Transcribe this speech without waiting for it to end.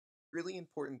Really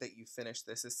important that you finish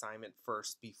this assignment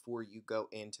first before you go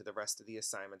into the rest of the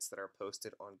assignments that are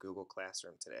posted on Google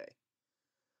Classroom today.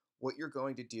 What you're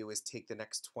going to do is take the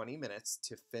next 20 minutes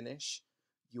to finish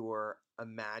your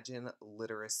Imagine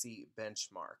Literacy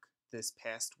benchmark. This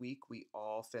past week, we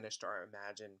all finished our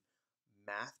Imagine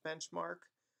Math benchmark.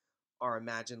 Our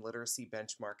Imagine Literacy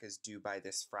benchmark is due by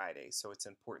this Friday, so it's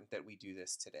important that we do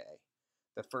this today.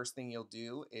 The first thing you'll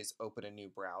do is open a new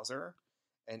browser,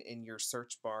 and in your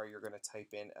search bar, you're going to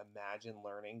type in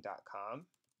imaginelearning.com.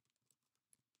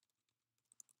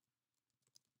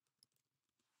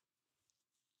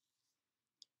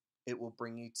 It will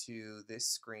bring you to this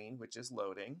screen, which is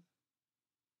loading.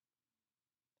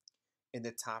 In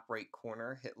the top right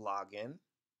corner, hit Login.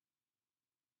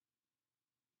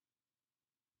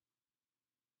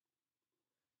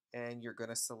 And you're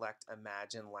going to select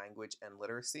Imagine Language and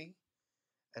Literacy,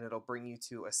 and it'll bring you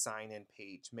to a sign-in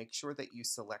page. Make sure that you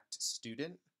select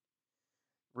Student.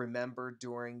 Remember,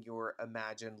 during your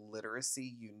Imagine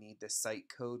Literacy, you need the site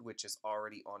code, which is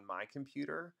already on my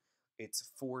computer. It's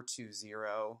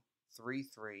 420-3330.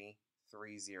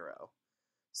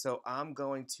 So I'm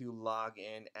going to log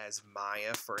in as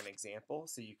Maya for an example,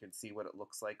 so you can see what it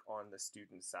looks like on the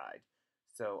student side.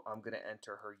 So I'm going to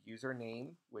enter her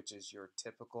username, which is your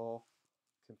typical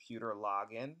computer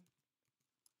login.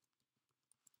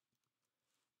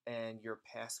 And your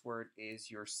password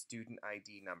is your student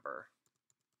ID number.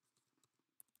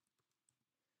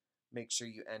 Make sure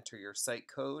you enter your site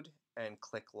code and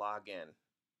click Login.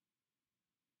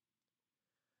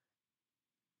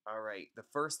 All right, the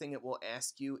first thing it will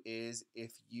ask you is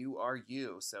if you are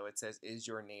you. So it says, is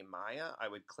your name Maya? I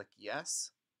would click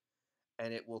yes,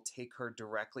 and it will take her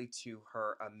directly to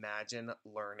her Imagine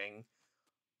Learning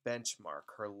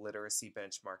benchmark, her literacy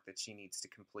benchmark that she needs to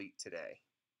complete today.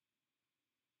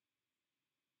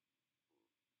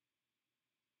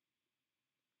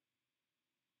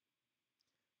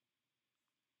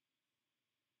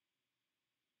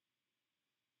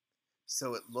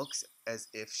 So it looks as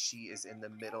if she is in the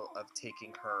middle of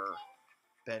taking her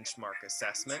benchmark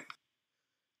assessment.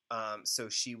 So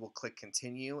she will click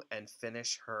continue and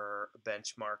finish her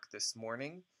benchmark this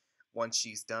morning. Once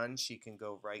she's done, she can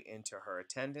go right into her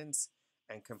attendance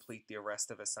and complete the rest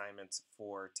of assignments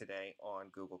for today on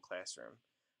Google Classroom.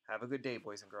 Have a good day,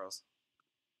 boys and girls.